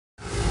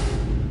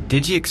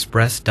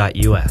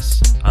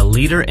DigiExpress.us, a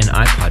leader in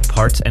iPod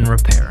parts and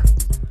repair,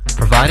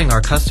 providing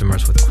our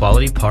customers with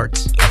quality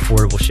parts,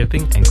 affordable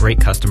shipping, and great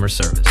customer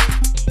service.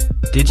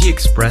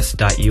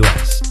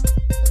 DigiExpress.us.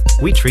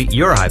 We treat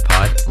your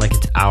iPod like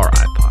it's our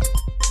iPod.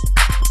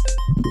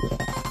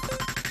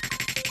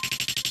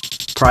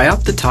 Pry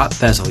up the top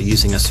bezel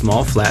using a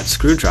small flat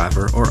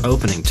screwdriver or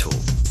opening tool.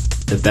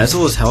 The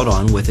bezel is held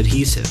on with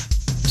adhesive,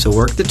 so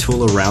work the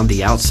tool around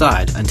the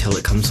outside until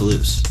it comes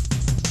loose.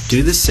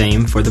 Do the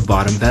same for the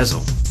bottom bezel.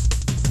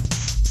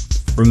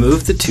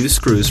 Remove the two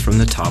screws from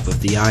the top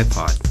of the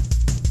iPod.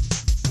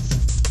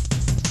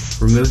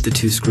 Remove the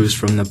two screws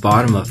from the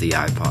bottom of the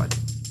iPod.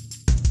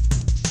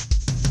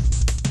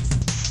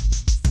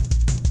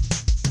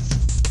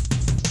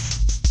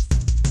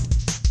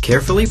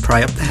 Carefully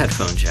pry up the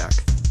headphone jack.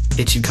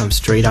 It should come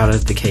straight out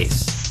of the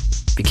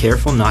case. Be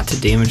careful not to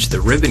damage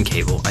the ribbon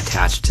cable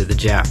attached to the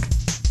jack.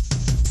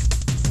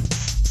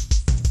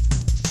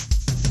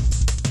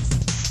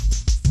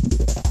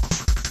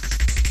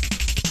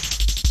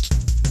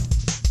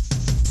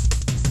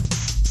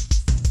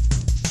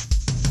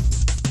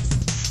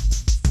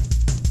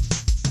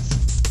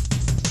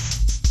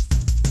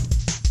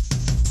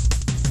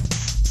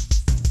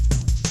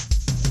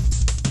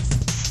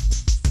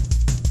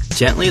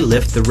 Gently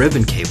lift the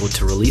ribbon cable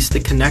to release the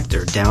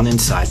connector down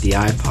inside the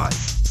iPod.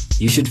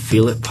 You should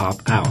feel it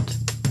pop out.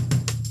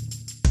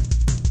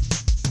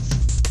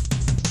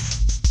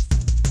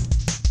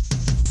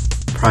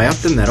 Pry up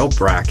the metal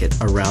bracket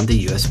around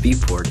the USB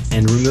port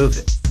and remove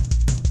it.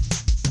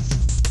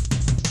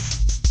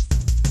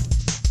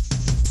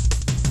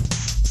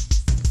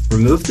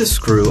 Remove the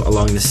screw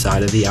along the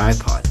side of the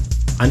iPod,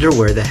 under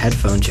where the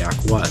headphone jack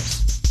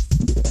was.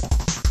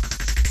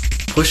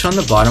 Push on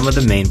the bottom of the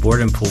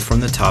mainboard and pull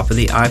from the top of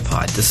the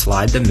iPod to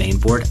slide the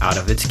mainboard out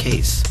of its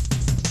case.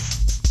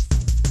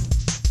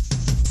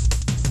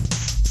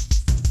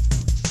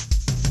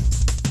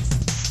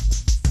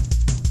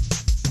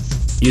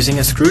 Using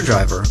a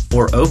screwdriver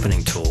or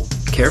opening tool,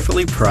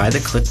 carefully pry the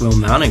click wheel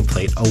mounting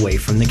plate away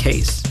from the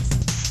case.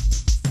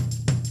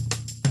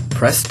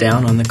 Press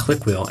down on the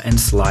click wheel and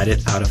slide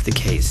it out of the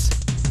case.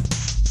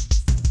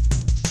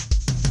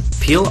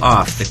 Peel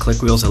off the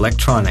click wheel's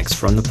electronics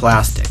from the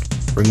plastic,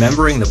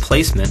 remembering the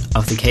placement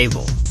of the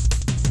cable.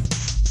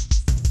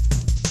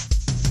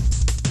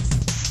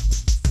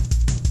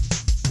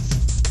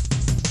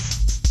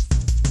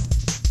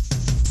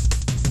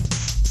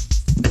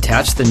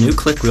 Attach the new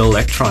click wheel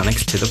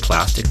electronics to the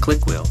plastic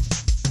click wheel.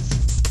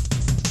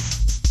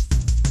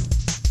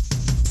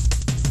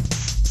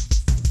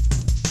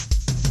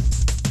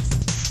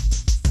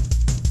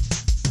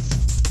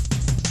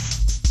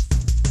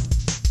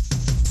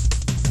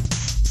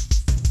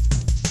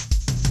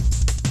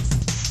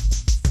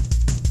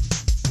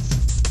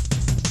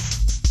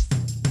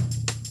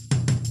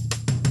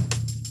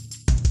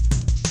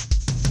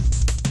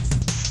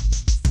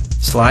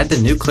 Slide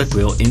the new click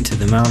wheel into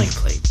the mounting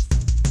plate.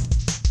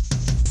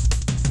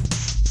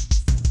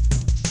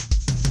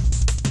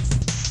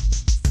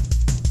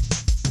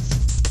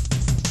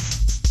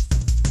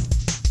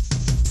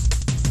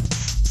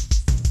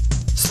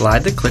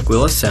 Slide the click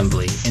wheel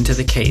assembly into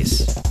the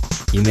case.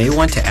 You may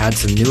want to add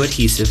some new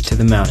adhesive to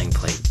the mounting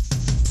plate.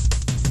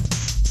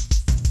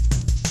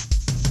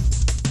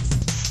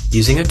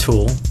 Using a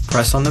tool,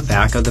 press on the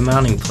back of the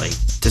mounting plate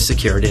to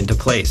secure it into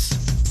place.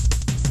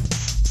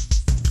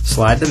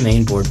 Slide the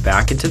mainboard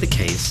back into the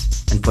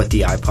case and put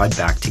the iPod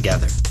back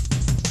together.